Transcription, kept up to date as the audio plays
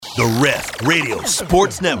The Ref Radio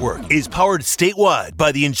Sports Network is powered statewide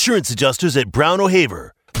by the insurance adjusters at Brown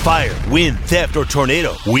O'Haver. Fire, wind, theft, or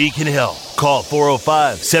tornado, we can help. Call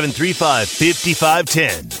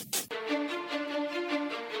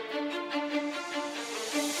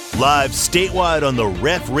 405-735-5510. Live statewide on the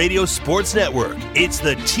Ref Radio Sports Network, it's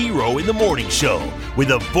the T-Row in the Morning Show with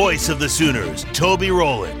the voice of the Sooners, Toby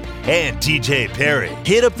Rowland and TJ Perry.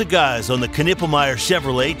 Hit up the guys on the Knippelmeyer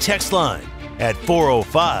Chevrolet text line at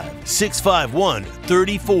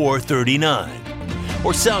 405-651-3439.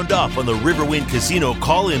 Or sound off on the Riverwind Casino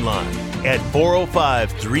call-in line at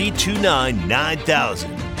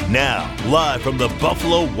 405-329-9000. Now, live from the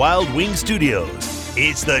Buffalo Wild Wing Studios,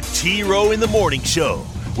 it's the T-Row in the Morning Show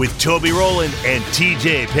with Toby Rowland and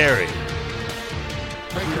TJ Perry.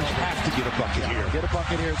 Lakers have to get a bucket here. Get a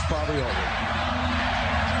bucket here, it's probably over.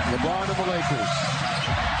 LeBron and the Lakers.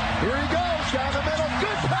 Here he goes, down the middle,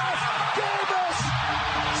 good pass, Davis,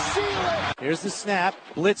 seal it. Here's the snap,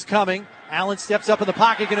 blitz coming. Allen steps up in the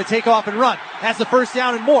pocket, going to take off and run. Has the first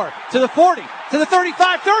down and more. To the 40, to the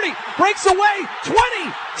 35, 30, breaks away, 20,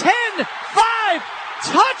 10, 5,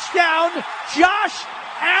 touchdown, Josh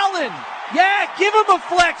Allen. Yeah, give him a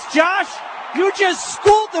flex, Josh. You just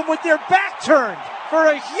schooled them with their back turned for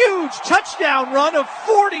a huge touchdown run of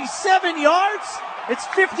 47 yards. It's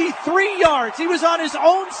 53 yards. He was on his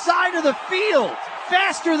own side of the field,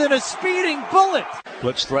 faster than a speeding bullet.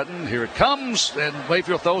 Blitz threatened. Here it comes. And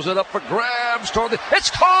Mayfield throws it up for grabs.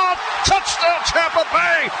 It's caught. Touchdown, Tampa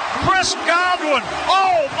Bay. Chris Godwin.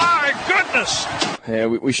 Oh, my goodness. Yeah,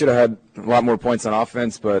 we should have had a lot more points on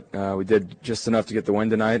offense, but we did just enough to get the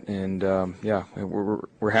win tonight. And,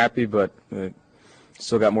 we're happy, but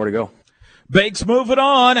still got more to go. Bakes moving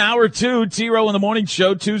on. Hour 2, T-Row in the Morning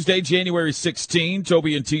Show, Tuesday, January 16.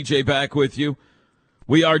 Toby and TJ back with you.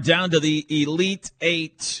 We are down to the Elite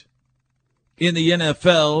Eight in the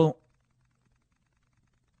NFL.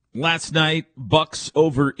 Last night, Bucks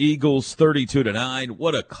over Eagles 32-9.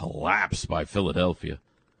 What a collapse by Philadelphia.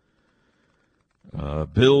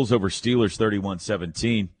 Bills over Steelers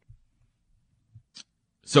 31-17.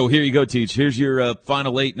 So here you go, Teach. Here's your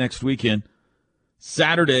final 8 next weekend.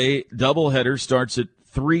 Saturday, doubleheader starts at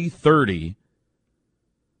 3:30.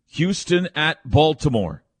 Houston at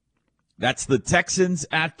Baltimore. That's the Texans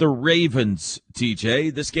at the Ravens,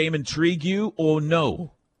 TJ. This game intrigue you or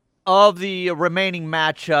no? Of the remaining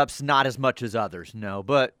matchups, not as much as others, no.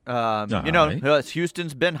 But,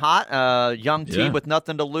 Houston's been hot. Young team with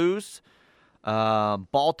nothing to lose.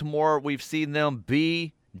 Baltimore, we've seen them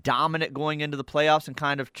be dominant going into the playoffs and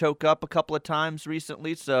kind of choke up a couple of times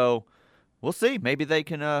recently. So we'll see. Maybe they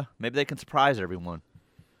can surprise everyone.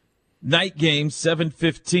 Night game,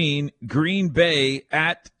 7:15, Green Bay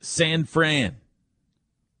at San Fran.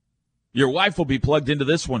 Your wife will be plugged into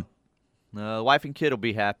this one. Wife and kid will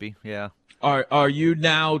be happy, yeah. Are you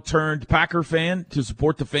now turned Packer fan to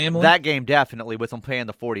support the family? That game definitely, with them playing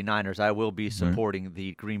the 49ers, I will be supporting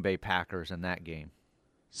the Green Bay Packers in that game.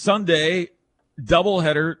 Sunday,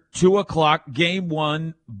 doubleheader, 2 o'clock, game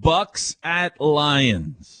 1, Bucks at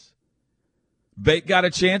Lions. Bate got a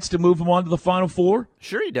chance to move him on to the Final Four?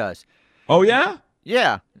 Sure he does. Oh, yeah?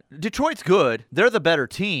 Yeah. Detroit's good. They're the better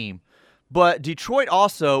team. But Detroit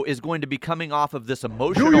also is going to be coming off of this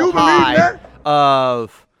emotional high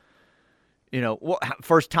of,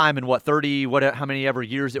 first time in how many ever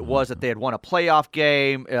years it was that they had won a playoff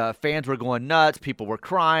game. Fans were going nuts. People were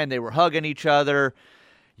crying. They were hugging each other.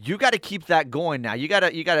 You got to keep that going now. You got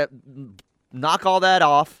to knock all that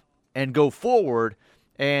off and go forward.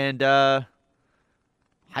 And I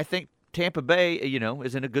think Tampa Bay,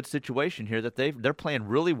 is in a good situation here that they're playing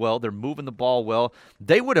really well. They're moving the ball well.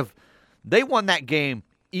 They won that game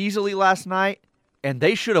easily last night, and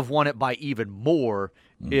they should have won it by even more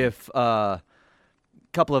if a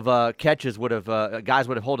couple of catches guys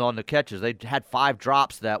would have held on to catches. They had 5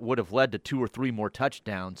 drops that would have led to 2 or 3 more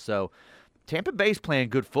touchdowns. So Tampa Bay's playing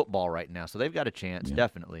good football right now, so they've got a chance,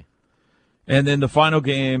 definitely. And then the final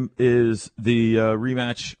game is the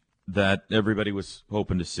rematch that everybody was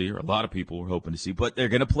hoping to see, or a lot of people were hoping to see, but they're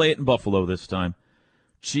going to play it in Buffalo this time.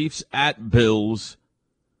 Chiefs at Bills.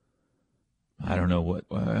 I don't know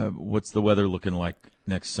what's the weather looking like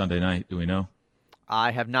next Sunday night. Do we know?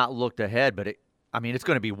 I have not looked ahead, but it's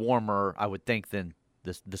going to be warmer, I would think, than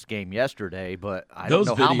this game yesterday. But I don't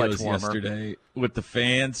know how much warmer. Those videos yesterday with the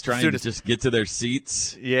fans trying to just get to their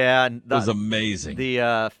seats. Yeah, it was amazing.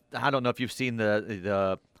 I don't know if you've seen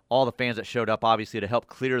all the fans that showed up, obviously, to help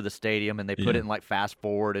clear the stadium, and they put it in fast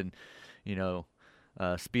forward and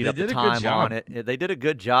speed up the time on it. They did a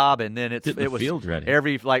good job, and then it was field ready.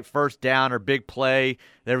 Every first down or big play,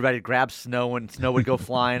 everybody grabbed snow, and snow would go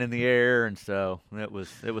flying in the air, and so it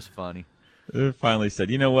was funny. They finally said,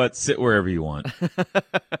 "You know what? Sit wherever you want."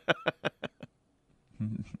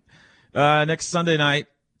 Next Sunday night,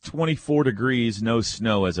 24 degrees, no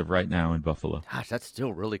snow as of right now in Buffalo. Gosh, that's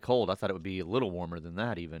still really cold. I thought it would be a little warmer than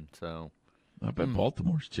that even. So I bet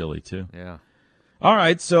Baltimore's chilly too. Yeah. All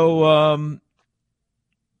right, so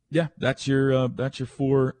yeah, that's your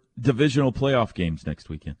 4 divisional playoff games next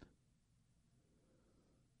weekend.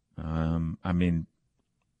 I mean,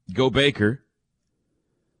 go Baker.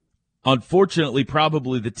 Unfortunately,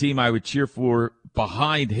 probably the team I would cheer for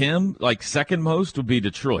behind him, like second most, would be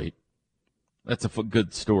Detroit. That's a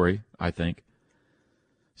good story, I think.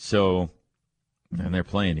 So, and they're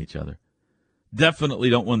playing each other. Definitely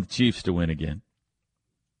don't want the Chiefs to win again.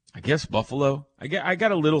 I guess Buffalo. I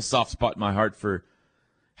got a little soft spot in my heart for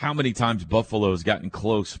how many times Buffalo has gotten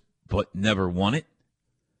close but never won it.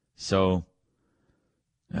 So,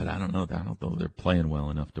 and I don't know. I don't know they're playing well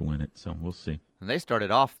enough to win it. So we'll see. And they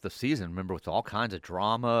started off the season, remember, with all kinds of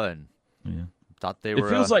drama and thought they were. It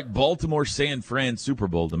feels like Baltimore San Fran Super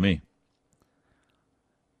Bowl to me.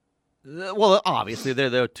 Well, obviously they're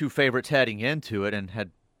the 2 favorites heading into it and had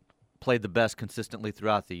played the best consistently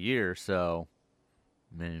throughout the year. So,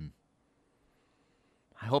 I mean,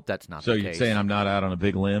 I hope that's not the case. So you're saying I'm not out on a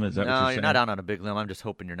big limb? Is that what you're saying? No, you're not out on a big limb. I'm just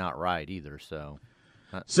hoping you're not right either. So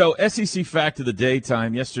SEC Fact of the Day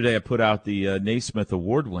time. Yesterday I put out the Naismith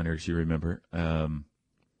Award winners, you remember.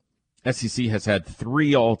 SEC has had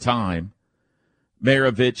 3 all-time.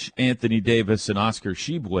 Maravich, Anthony Davis, and Oscar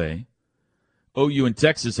Tshiebwe. OU and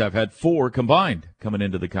Texas have had 4 combined coming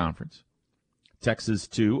into the conference. Texas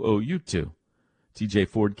 2, OU 2. TJ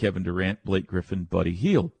Ford, Kevin Durant, Blake Griffin, Buddy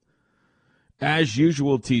Hield. As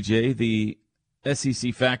usual, TJ, the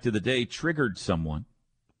SEC Fact of the Day triggered someone.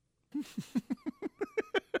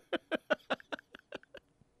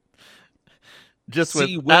 Just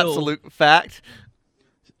with absolute fact.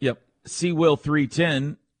 Yep. C-Will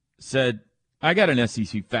 310 said, I got an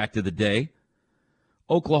SEC Fact of the Day.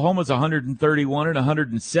 Oklahoma's 131 and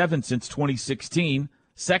 107 since 2016.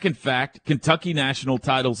 Second fact, Kentucky national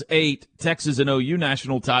titles 8, Texas and OU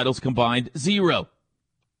national titles combined 0.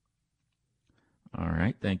 All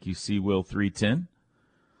right, thank you, C-Will 310.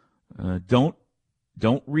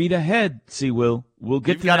 Don't read ahead, C-Will. We'll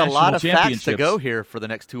get You've to got a national lot of facts championships. to go here for the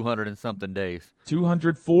next 200 and something days.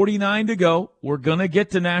 249 to go. We're gonna get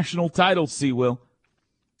to national titles, C-Will.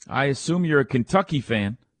 I assume you're a Kentucky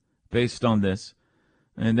fan based on this.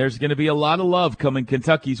 And there's going to be a lot of love coming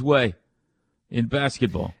Kentucky's way in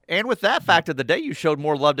basketball. And with that fact of the day, you showed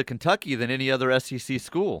more love to Kentucky than any other SEC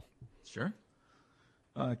school. Sure.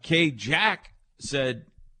 K. Jack said,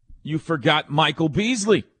 you forgot Michael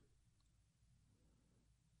Beasley.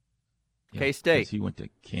 K-State. He went to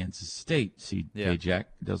Kansas State. See, K. Jack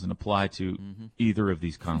doesn't apply to either of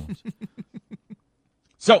these columns.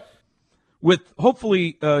 So, with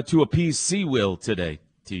hopefully to appease C-Will today,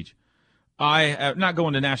 Teach, I am not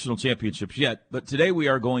going to national championships yet, but today we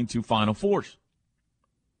are going to Final Fours.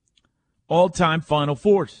 All-time Final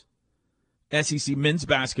Fours. SEC men's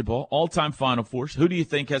basketball, all-time Final Fours. Who do you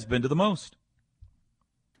think has been to the most?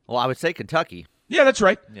 Well, I would say Kentucky. Yeah, that's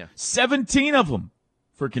right. Yeah. 17 of them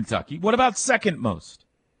for Kentucky. What about second most?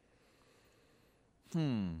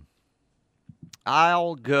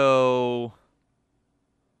 I'll go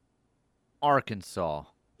Arkansas.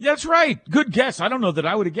 Yeah, that's right. Good guess. I don't know that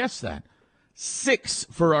I would have guessed that. 6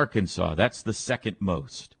 for Arkansas. That's the second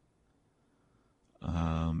most.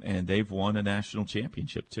 And they've won a national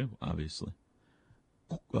championship, too, obviously.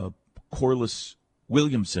 Corliss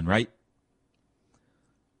Williamson, right?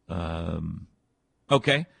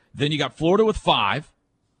 Okay. Then you got Florida with 5.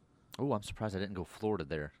 Oh, I'm surprised I didn't go Florida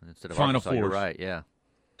there instead of Final Arkansas. You're Fours. right, yeah.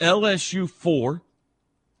 LSU 4.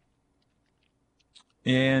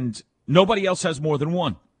 And nobody else has more than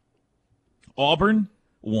 1. Auburn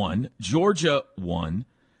 1, Georgia 1,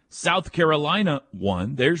 South Carolina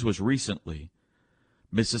 1. Theirs was recently.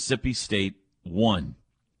 Mississippi State 1.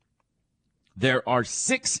 There are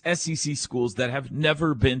 6 SEC schools that have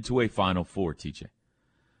never been to a Final Four, TJ.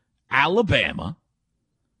 Alabama,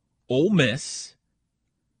 Ole Miss,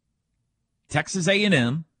 Texas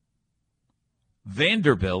A&M,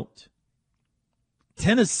 Vanderbilt,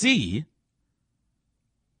 Tennessee,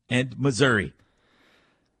 and Missouri.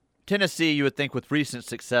 Tennessee, you would think with recent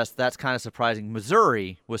success, that's kind of surprising.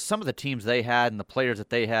 Missouri, with some of the teams they had and the players that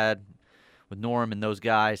they had with Norm and those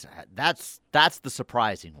guys, that's the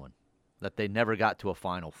surprising one, that they never got to a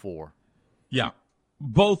Final Four. Yeah,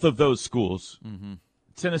 both of those schools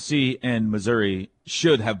Tennessee and Missouri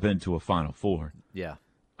should have been to a Final Four. Yeah.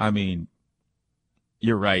 I mean,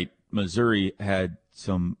 you're right. Missouri had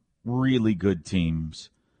some really good teams.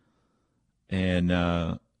 And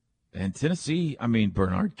Tennessee, I mean,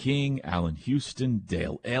 Bernard King, Allen Houston,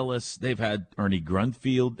 Dale Ellis. They've had Ernie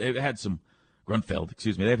Grunfeld. They've had some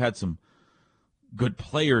They've had some good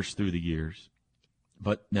players through the years,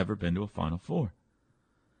 but never been to a Final Four.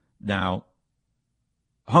 Now,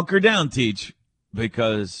 hunker down, Teach,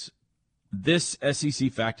 because this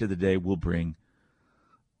SEC fact of the day will bring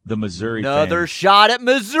the Missouri Another fans, shot at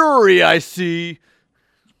Missouri, I see.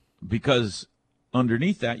 because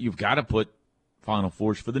underneath that, you've got to put Final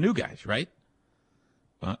Fours for the new guys, right?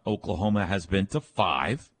 Oklahoma has been to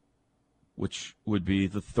 5, which would be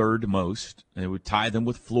the third most. It would tie them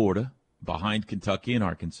with Florida, behind Kentucky and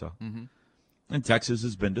Arkansas. Mm-hmm. And Texas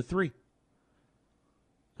has been to 3.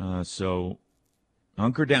 So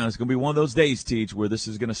hunker down. It's going to be one of those days, Teach, where this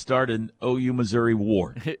is going to start an OU-Missouri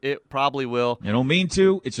war. It probably will. I don't mean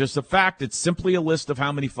to. It's just a fact. It's simply a list of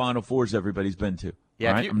how many Final Fours everybody's been to. Yeah,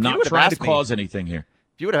 all right? if you I'm not would've trying to asked me- cause anything here.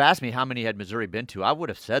 If you would have asked me how many had Missouri been to, I would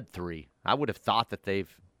have said 3. I would have thought that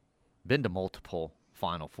they've been to multiple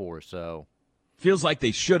Final Fours. So Feels like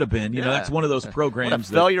they should have been. You know, Yeah. that's one of those what a programs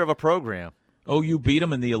that failure of a program. OU beat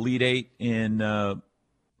them in the Elite Eight in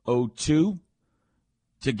 2002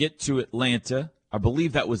 to get to Atlanta. I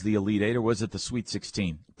believe that was the Elite Eight, or was it the Sweet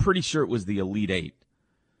 16? Pretty sure it was the Elite Eight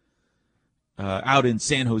out in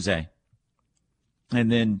San Jose.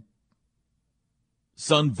 And then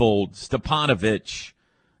Sunvold, Stepanovic,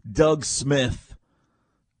 Doug Smith,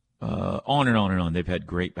 on and on and on. They've had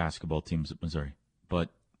great basketball teams at Missouri, but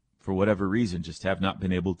for whatever reason, just have not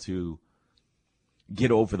been able to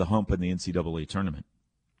get over the hump in the NCAA tournament.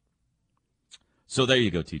 So there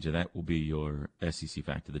you go, TJ. That will be your SEC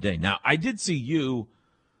fact of the day. Now, I did see you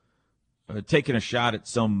taking a shot at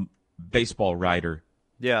some baseball writer.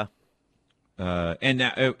 Yeah. And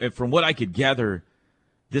now, from what I could gather,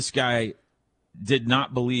 this guy did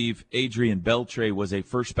not believe Adrian Beltre was a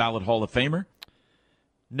first ballot Hall of Famer.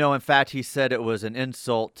 No, in fact, he said it was an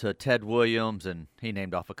insult to Ted Williams, and he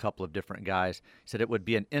named off a couple of different guys. He said it would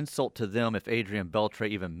be an insult to them if Adrian Beltre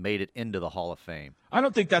even made it into the Hall of Fame. I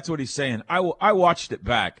don't think that's what he's saying. I watched it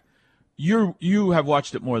back. You have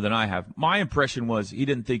watched it more than I have. My impression was he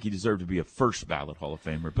didn't think he deserved to be a first ballot Hall of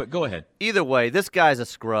Famer, but go ahead. Either way, this guy's a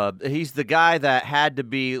scrub. He's the guy that had to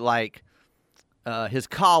be like his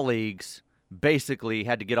colleagues basically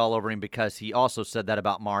had to get all over him because he also said that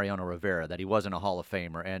about Mariano Rivera, that he wasn't a Hall of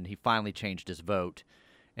Famer, and he finally changed his vote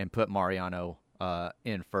and put Mariano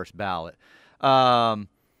in first ballot.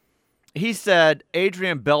 He said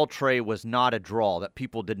Adrian Beltre was not a draw, that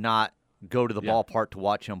people did not go to the ballpark to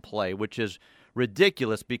watch him play, which is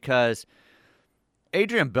ridiculous because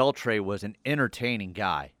Adrian Beltre was an entertaining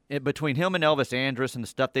guy. Between him and Elvis Andrus and the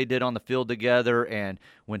stuff they did on the field together, and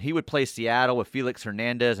when he would play Seattle with Felix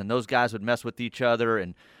Hernandez and those guys would mess with each other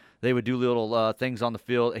and they would do little things on the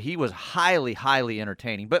field, he was highly, highly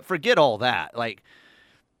entertaining. But forget all that. Like,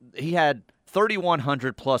 he had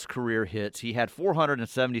 3,100-plus career hits. He had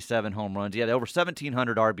 477 home runs. He had over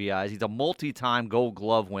 1,700 RBIs. He's a multi-time Gold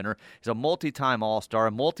Glove winner. He's a multi-time All-Star,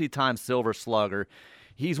 a multi-time Silver Slugger.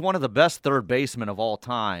 He's one of the best third basemen of all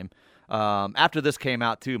time. After this came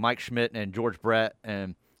out, too, Mike Schmidt and George Brett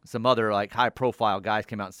and some other like high-profile guys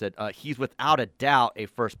came out and said he's without a doubt a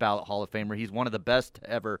first-ballot Hall of Famer. He's one of the best to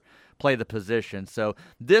ever play the position. So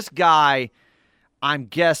this guy, I'm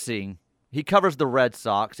guessing, he covers the Red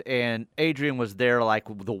Sox, and Adrian was there like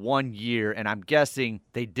the 1 year, and I'm guessing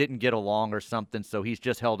they didn't get along or something, so he's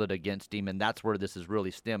just held it against him, and that's where this is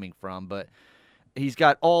really stemming from. But he's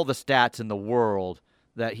got all the stats in the world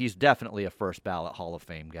that he's definitely a first-ballot Hall of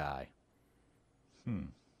Fame guy.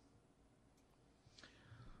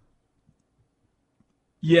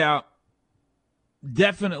 Yeah,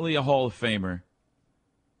 definitely a Hall of Famer.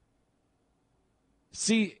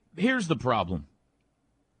 See, here's the problem.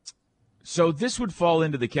 So this would fall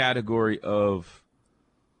into the category of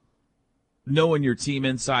knowing your team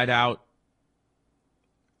inside out.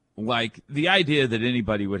 Like, the idea that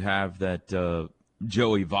anybody would have that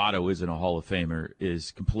Joey Votto isn't a Hall of Famer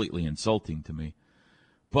is completely insulting to me.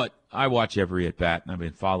 But I watch every at-bat, and I've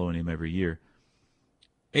been following him every year.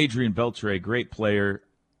 Adrian Beltre, great player.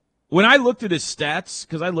 When I looked at his stats,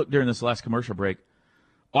 because I looked during this last commercial break,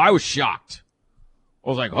 I was shocked. I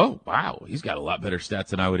was like, oh, wow, he's got a lot better stats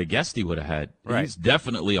than I would have guessed he would have had. Right. He's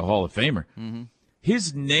definitely a Hall of Famer. Mm-hmm.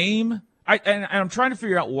 His name, and I'm trying to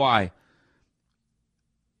figure out why.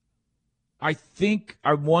 I think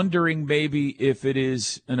I'm wondering maybe if it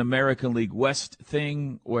is an American League West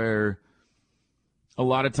thing where a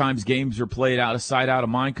lot of times games are played out of sight, out of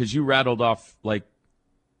mind, because you rattled off like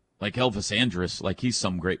Elvis Andrus, like he's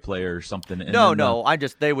some great player or something. And No.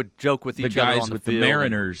 They would joke with each other on the guys the with field. the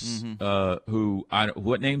Mariners,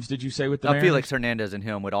 what names did you say with the Mariners? Felix Hernandez and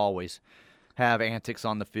him would always have antics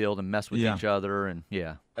on the field and mess with each other, and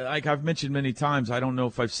like I've mentioned many times, I don't know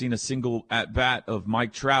if I've seen a single at bat of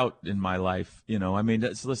Mike Trout in my life. I mean,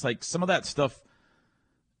 it's just like some of that stuff.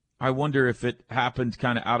 I wonder if it happened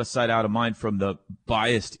kind of out of sight, out of mind from the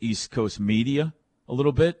biased East Coast media a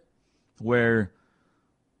little bit, where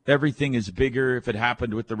everything is bigger if it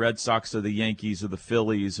happened with the Red Sox or the Yankees or the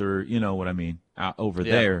Phillies or, you know what I mean, over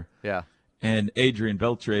there. Yeah. And Adrian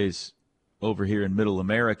Beltre's over here in Middle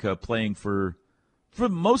America playing for the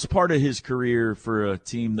most part of his career for a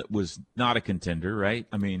team that was not a contender, right?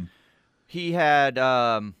 I mean, he had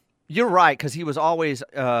you're right, because he was always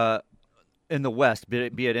in the West, be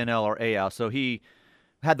it NL or AL. So he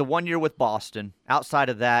had the 1 year with Boston. Outside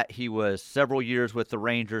of that, he was several years with the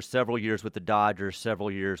Rangers, several years with the Dodgers,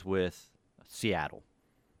 several years with Seattle.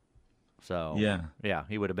 So, yeah,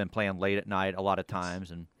 he would have been playing late at night a lot of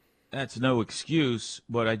times. And that's no excuse,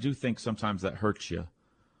 but I do think sometimes that hurts you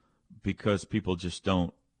because people just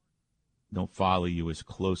don't follow you as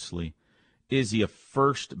closely. Is he a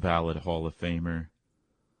first ballot Hall of Famer?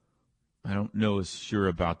 I don't know as sure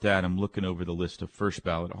about that. I'm looking over the list of first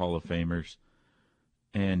ballot Hall of Famers.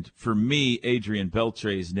 And for me, Adrian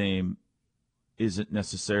Beltre's name isn't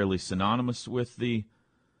necessarily synonymous with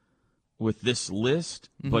this list.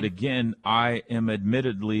 Mm-hmm. But again, I am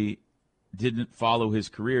admittedly didn't follow his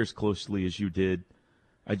career as closely as you did.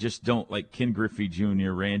 I just don't like Ken Griffey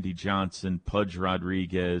Jr., Randy Johnson, Pudge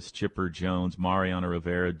Rodriguez, Chipper Jones, Mariano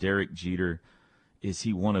Rivera, Derek Jeter. Is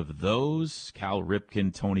he one of those? Cal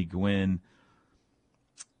Ripken, Tony Gwynn.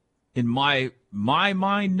 In my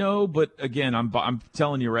mind, no. But again, I'm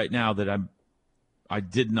telling you right now that I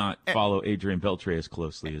did not follow Adrian Beltre as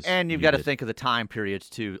closely as. And you've got to think of the time periods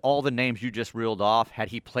too. All the names you just reeled off. Had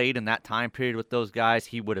he played in that time period with those guys,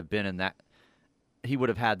 he would have been in that. He would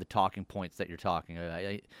have had the talking points that you're talking.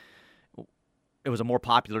 It was a more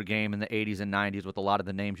popular game in the 80s and 90s with a lot of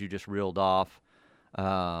the names you just reeled off.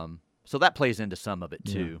 So that plays into some of it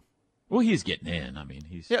too. Yeah. Well, he's getting in. I mean,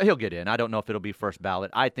 he'll get in. I don't know if it'll be first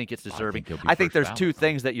ballot. I think it's deserving. I think there's two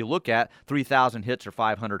things that you look at: 3,000 hits or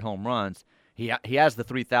 500 home runs. He has the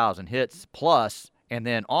 3,000 hits plus, and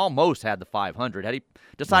then almost had the 500. Had he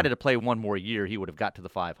decided to play one more year, he would have got to the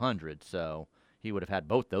 500. So he would have had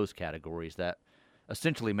both those categories that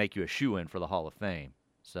essentially make you a shoo-in for the Hall of Fame.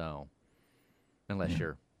 So unless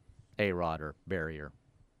you're A-Rod or Barry or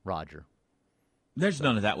Roger. There's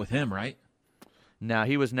none of that with him, right? No,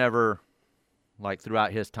 he was never,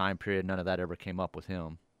 throughout his time period, none of that ever came up with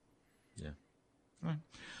him. Yeah. All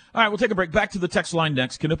right, we'll take a break. Back to the text line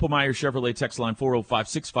next. Knippelmeyer Chevrolet text line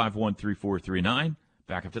 405-651-3439.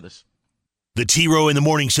 Back after this. The T-Row in the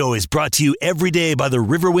Morning Show is brought to you every day by the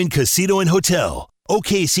Riverwind Casino and Hotel,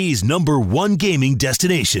 OKC's #1 gaming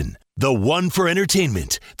destination. The one for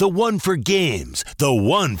entertainment, the one for games, the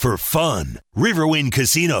one for fun. Riverwind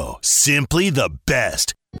Casino, simply the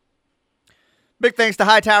best. Big thanks to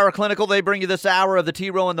Hightower Clinical. They bring you this hour of the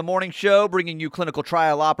T-Row in the Morning Show, bringing you clinical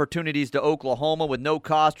trial opportunities to Oklahoma with no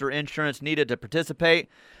cost or insurance needed to participate.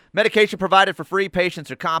 Medication provided for free. Patients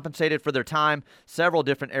are compensated for their time. Several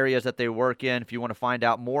different areas that they work in. If you want to find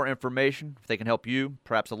out more information, if they can help you,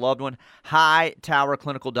 perhaps a loved one,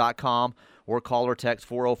 hightowerclinical.com or call or text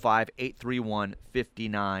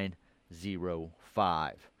 405-831-5905.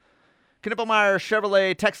 Knippelmeyer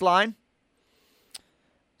Chevrolet text line.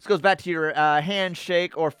 This goes back to your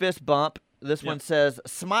handshake or fist bump. This one says,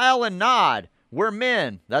 smile and nod. We're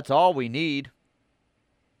men. That's all we need.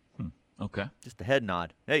 Okay. Just a head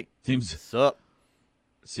nod. Hey, what's up?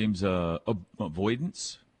 Seems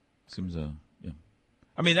avoidance. Seems yeah.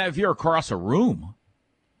 I mean, if you're across a room,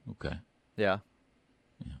 okay. Yeah.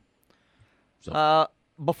 So.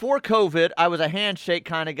 Before COVID, I was a handshake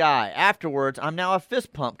kind of guy. Afterwards, I'm now a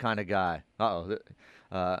fist pump kind of guy.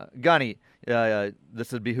 Gunny,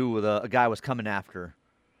 this would be who a guy was coming after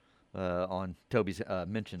on Toby's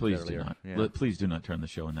mentions Please earlier. Do not. Yeah. Please do not turn the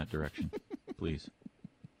show in that direction. Please.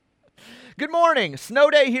 Good morning. Snow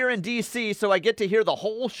day here in D.C., so I get to hear the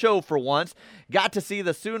whole show for once. Got to see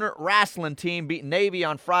the Sooner wrestling team beat Navy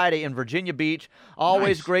on Friday in Virginia Beach.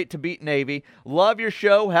 Always nice. Great to beat Navy. Love your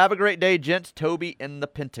show. Have a great day, gents. Toby in the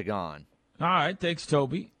Pentagon. All right. Thanks,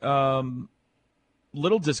 Toby.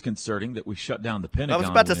 Little disconcerting that we shut down the Pentagon. I was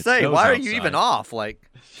about to say, why are you outside. even off?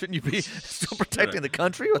 Shouldn't you be still protecting the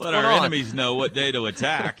country? What's Let going our on? enemies know what day to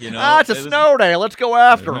attack, you know. It's a snow day. Let's go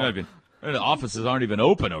after them. The offices aren't even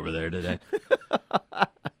open over there today.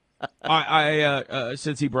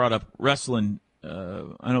 Since he brought up wrestling,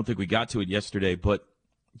 I don't think we got to it yesterday, but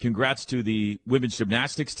congrats to the women's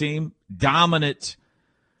gymnastics team. Dominant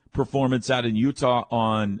performance out in Utah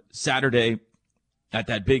on Saturday at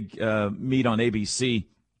that big meet on ABC.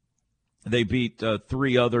 They beat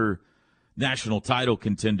 3 other national title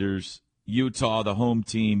contenders, Utah, the home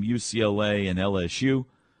team, UCLA, and LSU.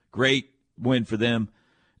 Great win for them.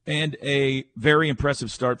 And a very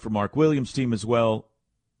impressive start for Mark Williams' team as well.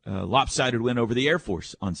 Lopsided win over the Air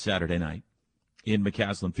Force on Saturday night in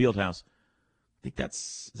McCaslin Fieldhouse. I think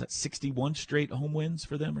is that 61 straight home wins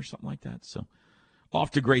for them or something like that. So off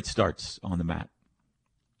to great starts on the mat.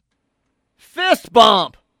 Fist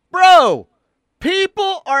bump. Bro,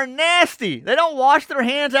 people are nasty. They don't wash their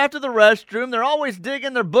hands after the restroom. They're always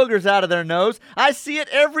digging their boogers out of their nose. I see it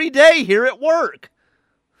every day here at work.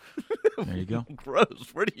 There you go. Gross.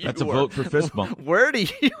 Where do you That's work? A vote for fist bump. Where do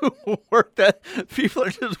you work that people are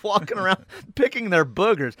just walking around picking their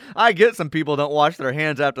boogers? I get some people don't wash their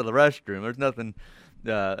hands after the restroom. There's nothing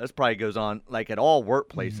this probably goes on like at all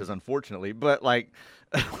workplaces, unfortunately. But like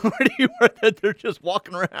where do you work that they're just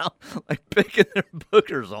walking around like picking their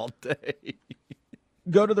boogers all day?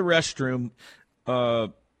 Go to the restroom,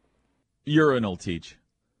 urinal teach.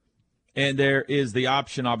 And there is the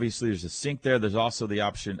option, obviously, there's a sink there. There's also the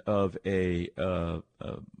option of what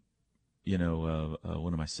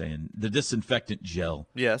am I saying? The disinfectant gel.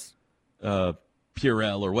 Yes.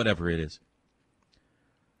 Purell or whatever it is.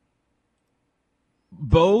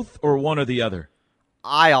 Both or one or the other?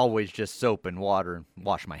 I always just soap and water and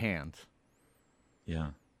wash my hands. Yeah.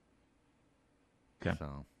 Okay.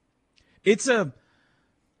 So. It's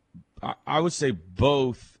I would say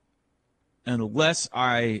both, unless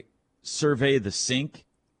I survey the sink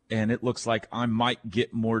and it looks like I might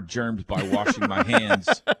get more germs by washing my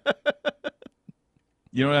hands.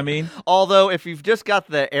 You know what I mean? Although if you've just got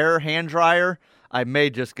the air hand dryer, I may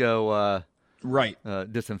just go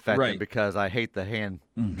disinfectant because I hate the hand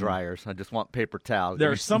dryers. I just want paper towels. There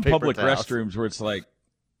are some public restrooms where it's like,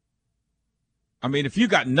 I mean, if you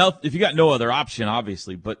got no other option,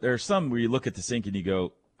 obviously, but there are some where you look at the sink and you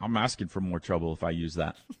go, I'm asking for more trouble if I use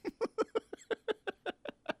that.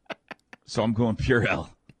 So I'm going Purell.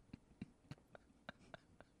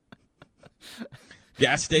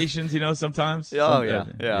 Gas stations, sometimes. Oh,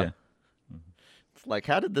 yeah. It's like,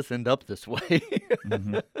 how did this end up this way?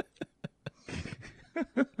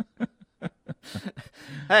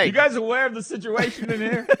 Hey. You guys aware of the situation in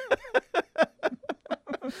here?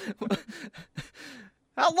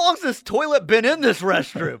 How long's this toilet been in this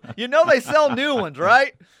restroom? You know they sell new ones,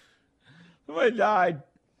 right? Somebody died.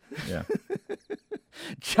 Yeah.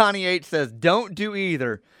 Johnny H says, don't do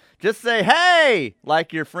either. Just say, hey,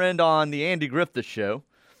 like your friend on the Andy Griffith show.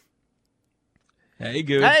 Hey,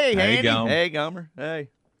 Good. Hey, Andy. Hey, Gomer. Hey.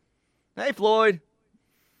 Hey, Floyd.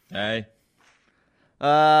 Hey.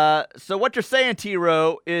 So what you're saying,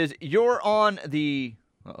 T-Row, is you're on the...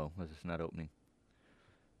 Uh-oh, this is not opening.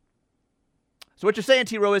 So what you're saying,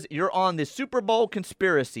 T-Row, is you're on the Super Bowl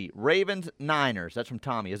conspiracy, Ravens-Niners. That's from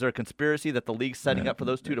Tommy. Is there a conspiracy that the league's setting up for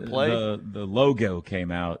those two to play? The logo came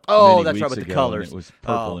out that's weeks right, with ago, the colors. and it was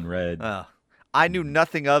purple and red. I knew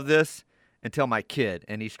nothing of this until my kid,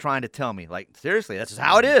 and he's trying to tell me, like, seriously, this is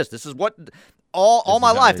how it is. This is what... All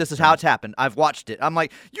my life, this is how it's happened. I've watched it. I'm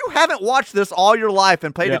like, you haven't watched this all your life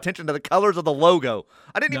and paid attention to the colors of the logo.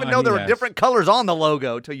 I didn't even know there were different colors on the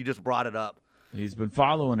logo until you just brought it up. He's been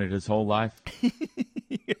following it his whole life.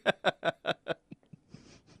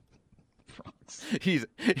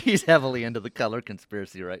 He's heavily into the color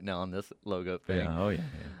conspiracy right now on this logo thing. Yeah, oh yeah.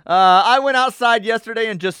 I went outside yesterday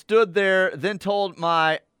and just stood there, then told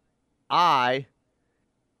my I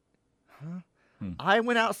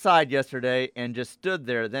went outside yesterday and just stood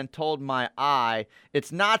there, then told my eye,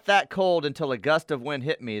 it's not that cold until a gust of wind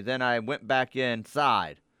hit me. Then I went back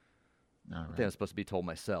inside. All right. I think I was supposed to be told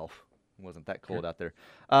myself. It wasn't that cold out there.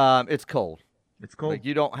 It's cold. It's cold. Like,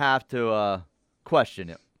 you don't have to question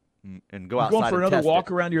it and go outside. You going for another walk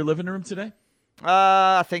it. around your living room today?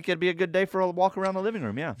 I think it'd be a good day for a walk around the living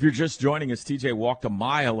room, yeah. If you're just joining us, TJ walked a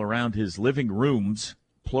mile around his living rooms,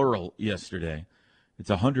 plural, yesterday. It's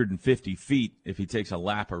 150 feet if he takes a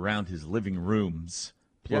lap around his living rooms,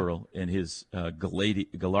 plural, in his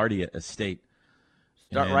Gaillardia estate.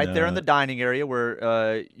 Start right there in the dining area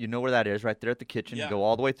where you know where that is, right there at the kitchen. Yeah. Go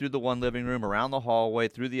all the way through the one living room, around the hallway,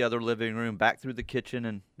 through the other living room, back through the kitchen,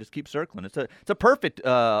 and just keep circling. It's a perfect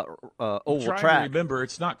oval track. track. Remember,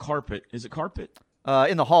 it's not carpet. Is it carpet?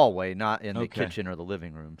 In the hallway, not in the kitchen or the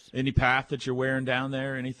living rooms. Any path that you're wearing down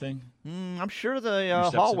there? Anything? I'm sure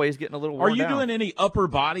the hallway's getting a little Are worn you down. doing any upper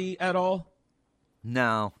body at all?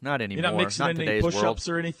 No, not anymore. You're not mixing in any today's push-ups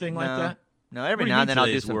world. or anything like No. that? No, every What do you now and mean then I'll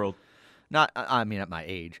do today's some. world? I mean, at my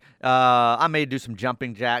age, I may do some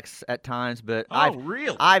jumping jacks at times, but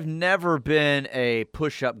Really? I've never been a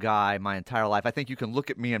push-up guy my entire life. I think you can look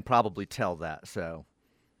at me and probably tell that. So,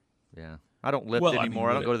 yeah, I don't lift anymore.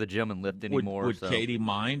 I don't go to the gym and lift anymore. Would Katie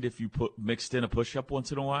mind if you mixed in a push-up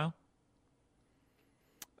once in a while?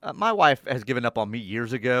 My wife has given up on me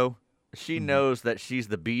years ago. She knows that she's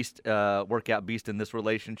the beast, workout beast in this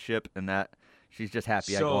relationship, and that she's just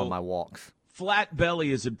happy I go on my walks. Flat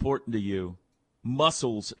belly is important to you.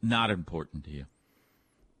 Muscles not important to you.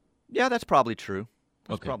 Yeah, that's probably true.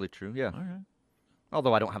 That's Okay. probably true, yeah. All right.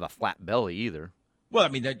 Although I don't have a flat belly either. Well, I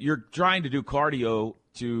mean, that you're trying to do cardio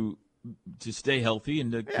to stay healthy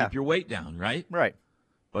and to Yeah. keep your weight down, right? Right.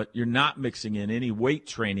 But you're not mixing in any weight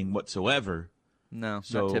training whatsoever. No,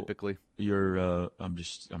 So not typically. You're. I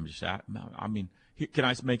mean, can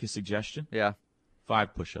I make a suggestion? Yeah.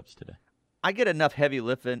 5 push-ups today. I get enough heavy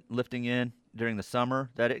lifting in during the summer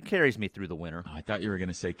that it carries me through the winter. I thought you were going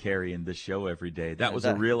to say carrying this show every day. That was a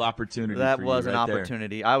that- real opportunity. That for was you an right there.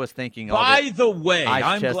 opportunity. I was thinking all By the the way, ice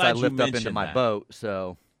I'm chest glad I you lift up mentioned into my that. boat,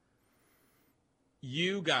 so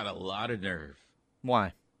You got a lot of nerve.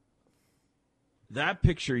 why? That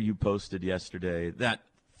picture you posted yesterday, that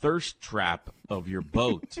thirst trap of your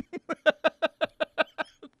boat,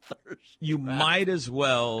 you might as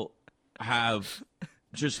well have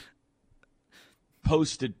just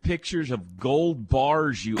posted pictures of gold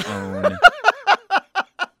bars you own.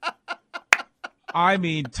 I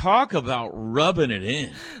mean, talk about rubbing it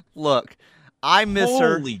in. Look, I miss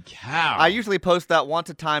her. Holy cow. I usually post that once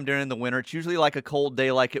a time during the winter. It's usually like a cold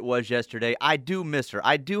day like it was yesterday. I do miss her.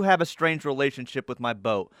 I do have a strange relationship with my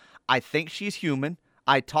boat. I think she's human.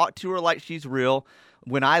 I talk to her like she's real.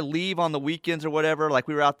 When I leave on the weekends or whatever, like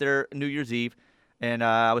we were out there New Year's Eve, and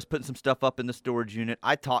I was putting some stuff up in the storage unit,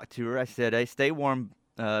 I talked to her. I said, hey, stay warm,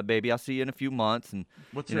 baby. I'll see you in a few months. And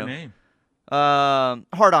What's you her know, name?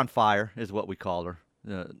 Heart on Fire is what we call her,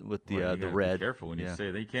 with the Well, you the gotta red. Be careful when you Yeah.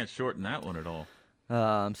 say that. You can't shorten that one at all.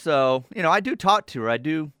 So, I do talk to her. I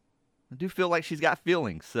do feel like she's got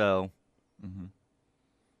feelings. So,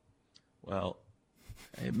 Well,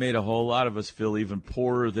 it made a whole lot of us feel even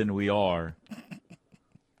poorer than we are.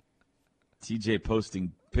 TJ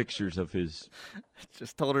posting pictures of his.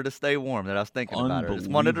 just told her to stay warm. That I was thinking about her. Just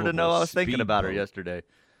wanted her to know I was thinking about her Speedboat. yesterday.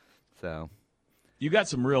 So, You got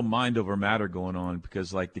some real mind over matter going on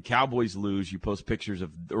because, like, the Cowboys lose, you post pictures of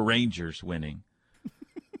the Rangers winning.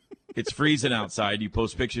 It's freezing outside, you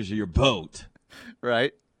post pictures of your boat.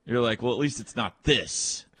 right? You're like, well, at least it's not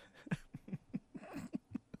this.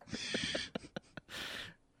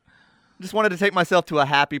 Just wanted to take myself to a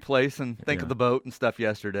happy place and think Yeah. of the boat and stuff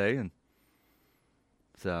yesterday, and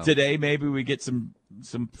so Today, maybe we get some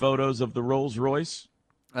photos of the Rolls Royce.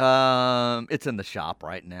 it's in the shop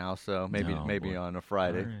right now. So maybe Oh, boy. on a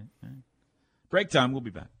Friday. All right. Break time. We'll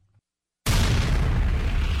be back.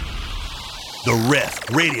 The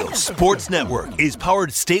Ref Radio Sports Network is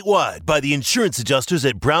powered statewide by the insurance adjusters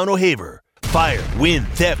at Brown O'Haver. Fire, wind,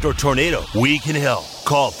 theft, or tornado, we can help.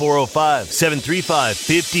 Call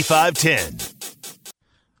 405-735-5510.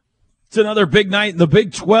 It's another big night in the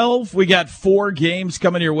Big 12. We got 4 games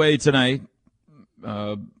coming your way tonight.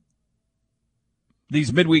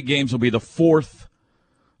 These midweek games will be the 4th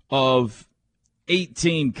of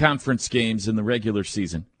 18 conference games in the regular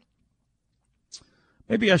season.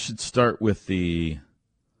 Maybe I should start with the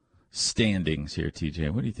standings here, TJ.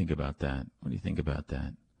 What do you think about that?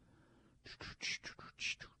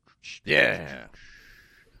 Yeah.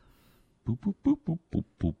 Boop, boop, boop, boop, boop,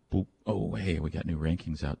 boop, boop. Oh, hey, we got new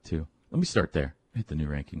rankings out, too. Let me start there. I hit the new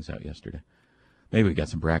rankings out yesterday. Maybe we got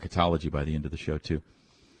some bracketology by the end of the show, too.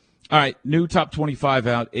 All right, new top 25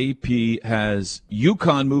 out. AP has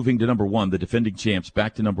UConn moving to number 1, the defending champs,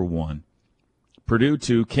 back to number 1. Purdue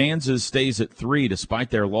 2. Kansas stays at 3 despite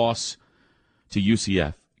their loss to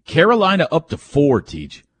UCF. Carolina up to 4,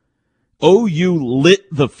 Teach. OU lit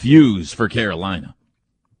the fuse for Carolina.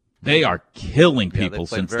 They are killing people they played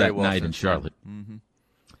since very that well night in since Charlotte. then.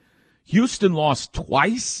 Houston lost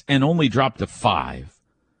twice and only dropped to 5.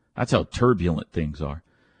 That's how turbulent things are.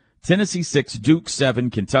 Tennessee 6, Duke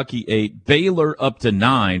 7, Kentucky 8, Baylor up to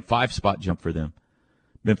 9, 5-spot jump for them.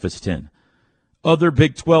 Memphis 10. Other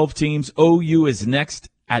Big 12 teams, OU is next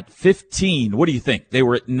at 15. What do you think? They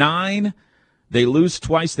were at 9. They lose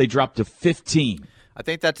twice. They drop to 15. I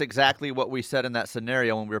think that's exactly what we said in that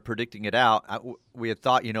scenario when we were predicting it out. We had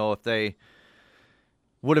thought, if they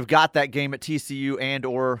would have got that game at TCU and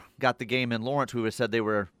or got the game in Lawrence, we would have said they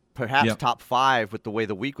were perhaps Yep. top 5 with the way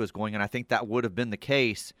the week was going, and I think that would have been the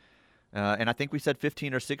case. And I think we said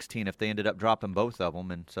 15 or 16 if they ended up dropping both of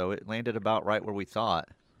them, and so it landed about right where we thought.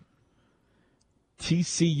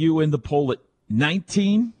 TCU in the poll at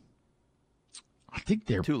 19. I think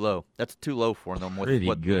they're Too low. That's too low for them. pretty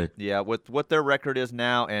good. Yeah, with what their record is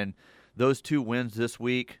now and those 2 wins this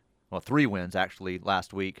week, well, 3 wins actually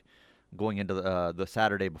last week, going into the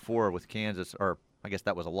Saturday before with Kansas, or I guess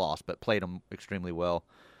that was a loss, but played them extremely well.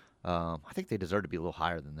 I think they deserve to be a little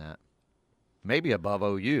higher than that. Maybe above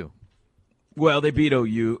OU. Well, they beat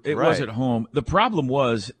OU. It was Right. at home. The problem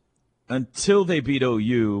was, until they beat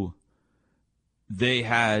OU, they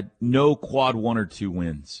had no quad 1 or 2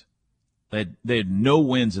 wins. They had no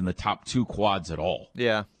wins in the top 2 quads at all.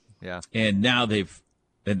 Yeah. And now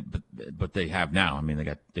but they have now. I mean,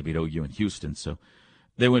 they beat OU in Houston, so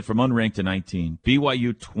they went from unranked to 19.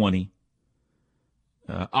 BYU 20,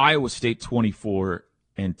 Iowa State 24,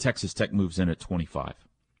 and Texas Tech moves in at 25.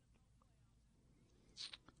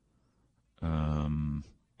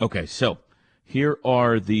 Okay, so here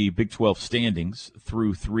are the Big 12 standings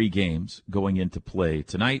through 3 games going into play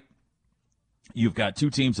tonight. You've got 2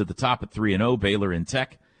 teams at the top at 3-0, Baylor and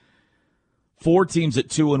Tech. 4 teams at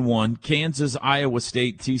 2-1, Kansas, Iowa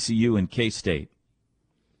State, TCU, and K-State.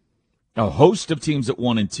 A host of teams at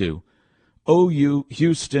 1-2, OU,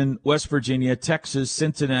 Houston, West Virginia, Texas,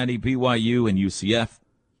 Cincinnati, BYU, and UCF.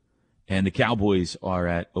 And the Cowboys are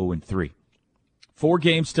at 0-3. 4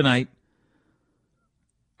 games tonight.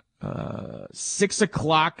 6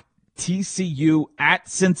 o'clock, TCU at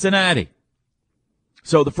Cincinnati.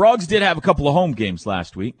 So the Frogs did have a couple of home games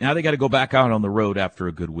last week. Now they got to go back out on the road after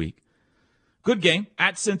a good week. Good game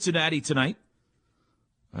at Cincinnati tonight.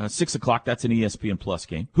 6 o'clock, that's an ESPN Plus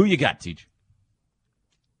game. Who you got, TJ?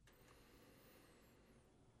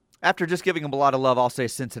 After just giving them a lot of love, I'll say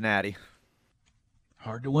Cincinnati.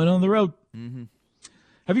 Hard to win on the road. Mm-hmm.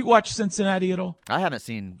 Have you watched Cincinnati at all? I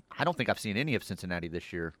don't think I've seen any of Cincinnati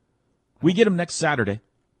this year. We get them next Saturday.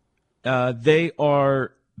 They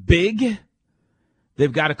are big.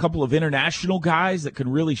 They've got a couple of international guys that can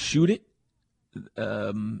really shoot it.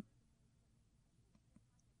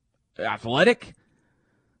 Athletic.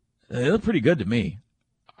 They look pretty good to me.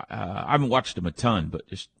 I haven't watched them a ton, but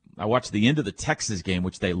I watched the end of the Texas game,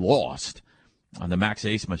 which they lost on the Max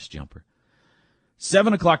Asmus jumper.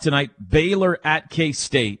 7 o'clock tonight, Baylor at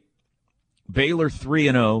K-State. Baylor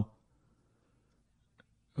 3-0.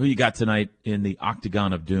 Who you got tonight in the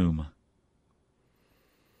Octagon of Doom?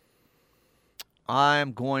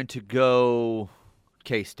 I'm going to go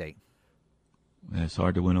K-State. It's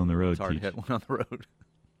hard to win on the road. It's hard to hit one on the road.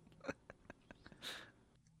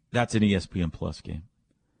 That's an ESPN Plus game.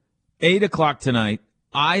 8 o'clock tonight,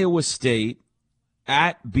 Iowa State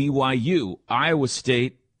at BYU. Iowa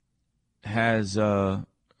State has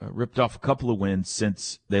ripped off a couple of wins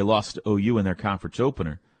since they lost to OU in their conference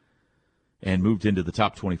opener and moved into the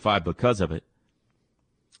top 25 because of it.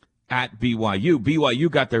 At BYU, BYU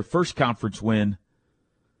got their first conference win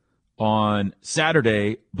on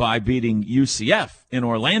Saturday by beating UCF in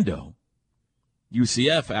Orlando.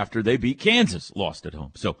 UCF, after they beat Kansas, lost at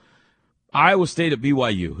home. So Iowa State at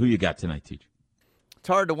BYU. Who you got tonight, Teach? It's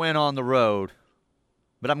hard to win on the road,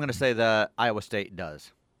 but I'm going to say that Iowa State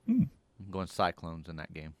does. I'm going Cyclones in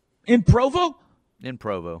that game. In Provo? In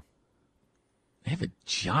Provo. They have a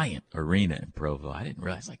giant arena in Provo. I didn't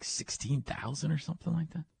realize, like 16,000 or something like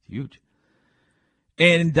that. It's huge.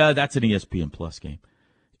 And that's an ESPN Plus game.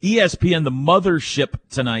 ESPN, the mothership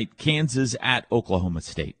tonight, Kansas at Oklahoma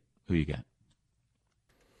State. Who you got?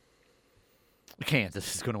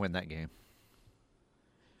 Kansas is going to win that game.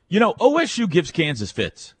 You know, OSU gives Kansas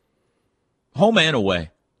fits. Home and away.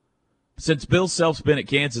 Since Bill Self's been at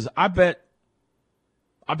Kansas, I bet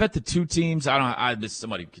the 2 teams,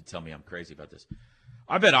 somebody could tell me I'm crazy about this.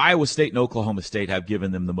 I bet Iowa State and Oklahoma State have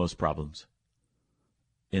given them the most problems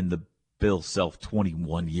in the Bill Self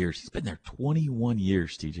 21 years. He's been there 21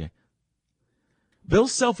 years, TJ. Bill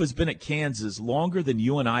Self has been at Kansas longer than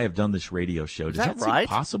you and I have done this radio show. Does that right?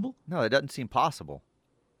 seem possible? No, it doesn't seem possible.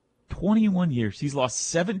 21 years. He's lost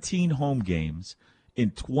 17 home games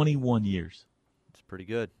in 21 years. It's pretty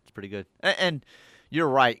good. It's pretty good. And you're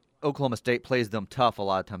right. Oklahoma State plays them tough a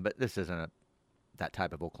lot of time, but this isn't that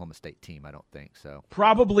type of Oklahoma State team, I don't think so.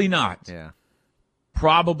 Probably not. Yeah.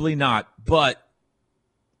 Probably not, but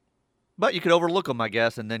you could overlook them, I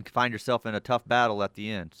guess, and then find yourself in a tough battle at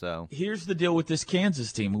the end. So here's the deal with this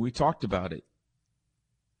Kansas team. We talked about it.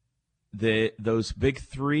 Those big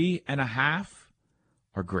 3.5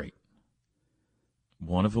 are great.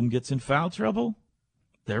 One of them gets in foul trouble,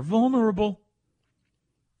 they're vulnerable.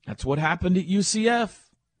 That's what happened at UCF.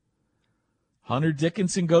 Hunter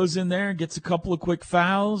Dickinson goes in there and gets a couple of quick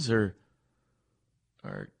fouls, or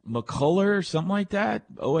or McCullough or something like that.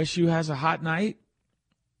 OSU has a hot night.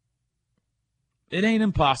 It ain't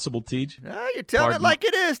impossible, Teach. You're telling it like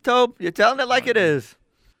it is, Tobe. You're telling it like it is.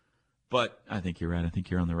 But I think you're right. I think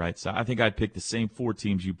you're on the right side. I think I'd pick the same 4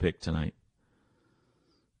 teams you picked tonight.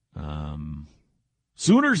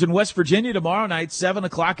 Sooners in West Virginia tomorrow night, 7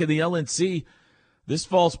 o'clock in the LNC. This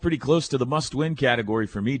falls pretty close to the must-win category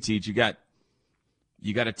for me, Teach. You got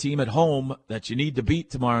a team at home that you need to beat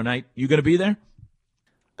tomorrow night. You going to be there?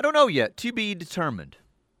 I don't know yet. To be determined.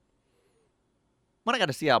 But I got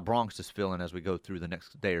to see how Bronx is feeling as we go through the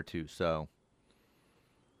next day or two. So.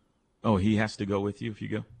 Oh, he has to go with you if you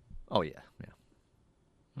go? Oh, yeah.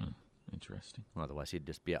 Interesting. Otherwise, he'd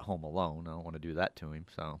just be at home alone. I don't want to do that to him.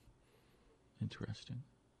 So. Interesting.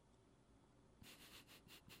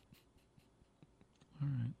 All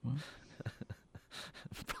right, well.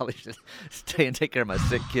 Probably should stay and take care of my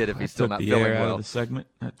sick kid if he's still not feeling well. well. Out of the segment.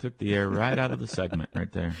 That took the air right out of the segment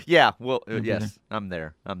right there. Yeah, well, yes, I'm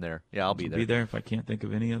there. Yeah, I'll be there. Be there if I can't think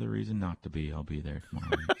of any other reason not to be. I'll be there tomorrow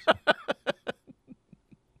night.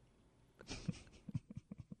 So.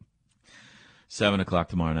 7 o'clock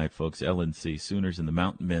tomorrow night, folks. LNC, Sooners and the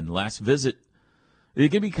Mountain Men. Last visit. Are you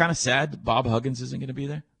going to be kind of sad that Bob Huggins isn't going to be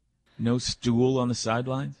there? No stool on the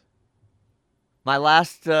sidelines? My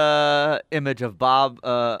last image of Bob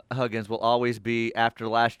Huggins will always be after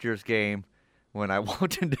last year's game when I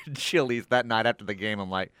walked into Chili's that night after the game. I'm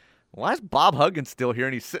like, why is Bob Huggins still here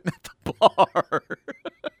and he's sitting at the bar?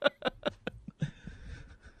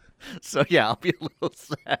 So, yeah, I'll be a little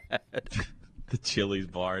sad. The Chili's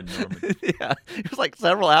bar in Norman. Yeah, it was like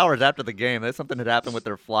several hours after the game. Something had happened with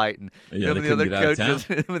their flight, and yeah, the other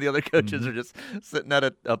coaches are just sitting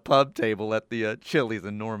at a pub table at the Chili's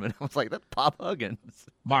in Norman. I was like, that's Bob Huggins.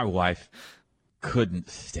 My wife couldn't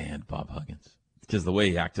stand Bob Huggins because the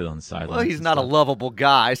way he acted on the sideline. Well, he's not a lovable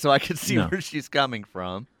guy, so I could see where she's coming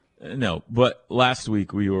from. No, but last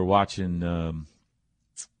week we were watching.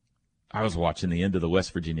 I was watching the end of the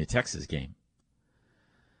West Virginia-Texas game.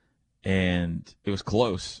 And it was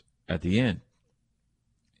close at the end.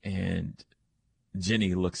 And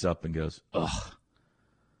Jenny looks up and goes, ugh.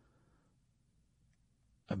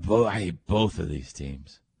 I hate both of these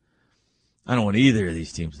teams. I don't want either of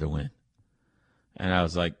these teams to win. And I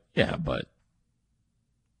was like, yeah, but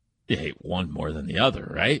you hate one more than the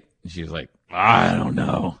other, right? And she was like, I don't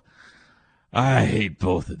know. I hate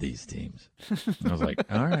both of these teams. And I was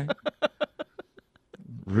like, all right.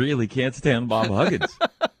 Really can't stand Bob Huggins.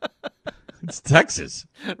 It's Texas.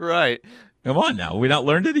 Right. Come on now. We not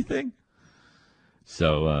learned anything?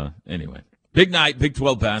 So, anyway. Big night, Big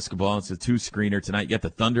 12 basketball. It's a 2-screener tonight. You got the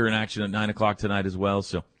Thunder in action at 9 o'clock tonight as well.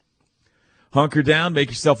 So, hunker down, make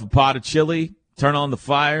yourself a pot of chili, turn on the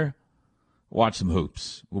fire, watch some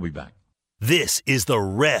hoops. We'll be back. This is the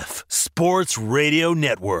Ref Sports Radio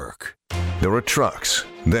Network. There are trucks.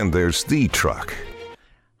 Then there's the truck.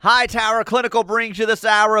 Hightower Clinical brings you this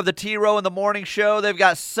hour of the T-Row in the Morning Show. They've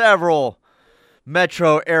got several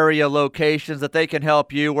metro area locations that they can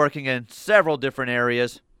help you, working in several different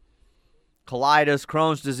areas. Colitis,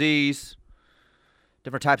 Crohn's disease,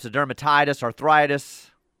 different types of dermatitis, arthritis,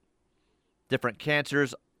 different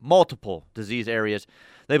cancers, multiple disease areas.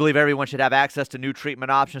 They believe everyone should have access to new treatment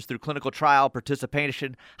options through clinical trial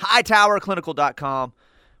participation. HightowerClinical.com,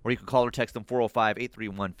 or you can call or text them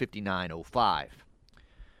 405-831-5905.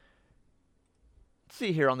 Let's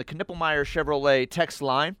see here on the Knippelmeyer Chevrolet text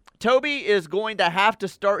line. Toby is going to have to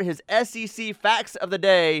start his SEC facts of the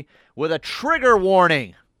day with a trigger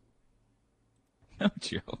warning. No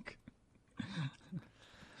joke.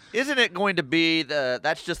 Isn't it going to be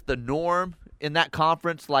that's just the norm in that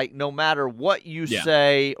conference? Like, no matter what you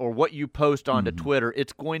say or what you post onto Twitter,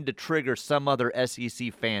 it's going to trigger some other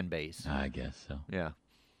SEC fan base. I guess so. Yeah.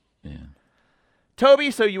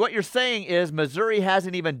 Toby, so what you're saying is Missouri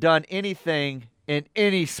hasn't even done anything in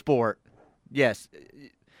any sport. Yes.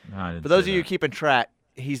 For those of you keeping track,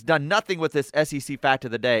 he's done nothing with this SEC fact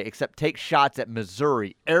of the day except take shots at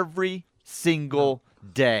Missouri every single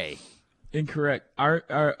day. Incorrect.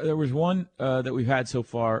 There was one that we've had so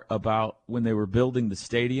far about when they were building the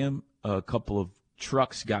stadium, a couple of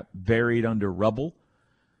trucks got buried under rubble,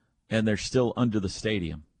 and they're still under the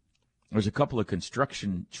stadium. There's a couple of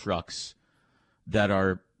construction trucks that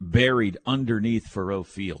are buried underneath Faurot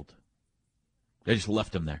Field. They just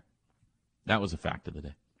left them there. That was a fact of the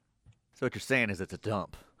day. So what you're saying is it's a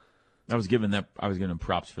dump. I was giving them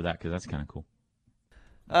props for that because that's kind of cool.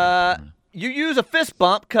 You use a fist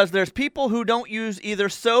bump because there's people who don't use either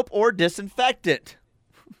soap or disinfectant.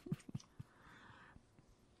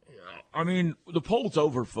 I mean, the poll's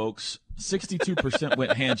over, folks. 62%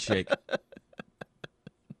 went handshake.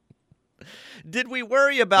 Did we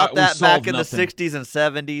worry about we that back solved in nothing. the 60s and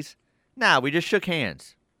 70s? Nah, we just shook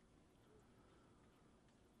hands.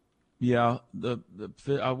 Yeah,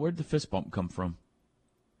 where'd the fist bump come from?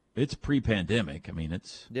 It's pre-pandemic. I mean,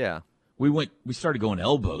 Yeah. we started going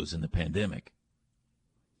elbows in the pandemic.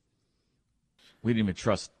 We didn't even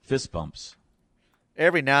trust fist bumps.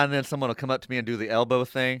 Every now and then someone will come up to me and do the elbow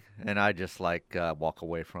thing, and I just, walk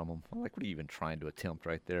away from them. I'm like, what are you even trying to attempt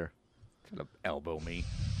right there? Trying to elbow me.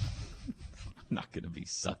 I'm not going to be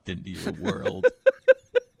sucked into your world.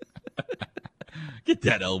 Get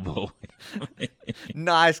that elbow.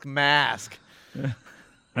 Nice mask.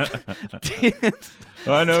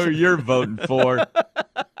 I know who you're voting for.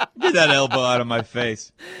 Get that elbow out of my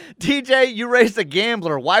face. TJ, you raised a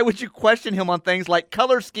gambler. Why would you question him on things like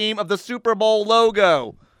color scheme of the Super Bowl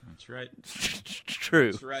logo? That's right.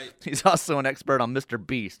 True. That's right. He's also an expert on Mr.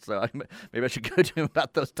 Beast, so maybe I should go to him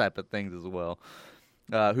about those type of things as well.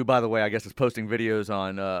 Who, by the way, I guess is posting videos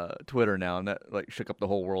on Twitter now, and that shook up the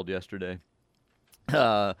whole world yesterday.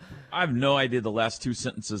 I have no idea the last two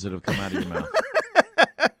sentences that have come out of your mouth.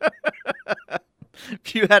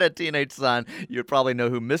 If you had a teenage son, you'd probably know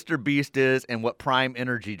who Mr. Beast is and what Prime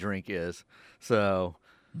Energy drink is. So,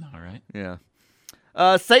 All right. yeah.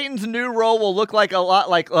 Satan's new role will look like a lot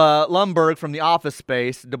like Lumberg from The Office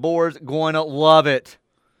Space. DeBoer's going to love it.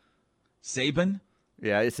 Saban?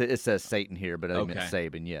 Yeah, it says Satan here, but I Okay. meant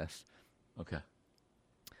Saban, yes. Okay.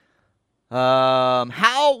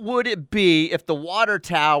 How would it be if the water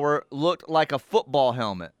tower looked like a football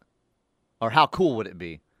helmet? Or how cool would it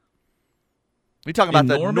be? We talking about In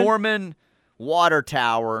the Norman? Norman water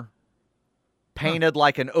tower painted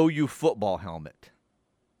like an OU football helmet.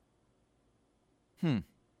 Will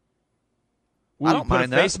I you don't put mind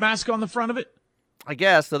a that. face mask on the front of it? I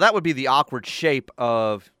guess. So that would be the awkward shape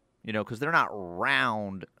of, because they're not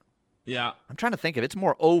round. Yeah. I'm trying to think of it. It's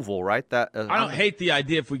more oval, right? That I don't hate the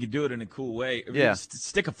idea if we could do it in a cool way. If we Yeah. could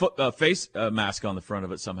stick a face mask on the front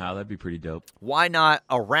of it somehow. That'd be pretty dope. Why not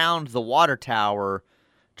around the water tower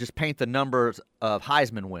just paint the numbers of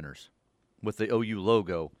Heisman winners with the OU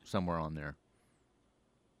logo somewhere on there?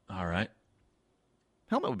 All right.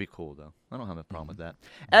 Helmet would be cool, though. I don't have a problem with that.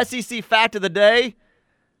 SEC fact of the day,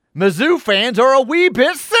 Mizzou fans are a wee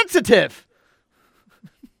bit sensitive.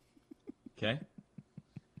 Okay.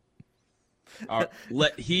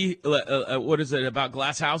 What is it about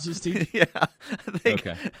glass houses, T? Yeah, I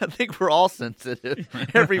think we're all sensitive.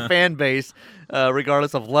 Every fan base,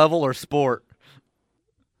 regardless of level or sport.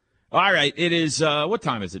 All right. It is, what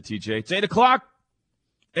time is it, TJ? It's 8 o'clock.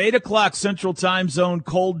 8 o'clock Central Time Zone,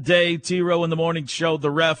 cold day. T-Row in the morning show. The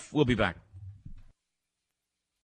Ref. We'll be back.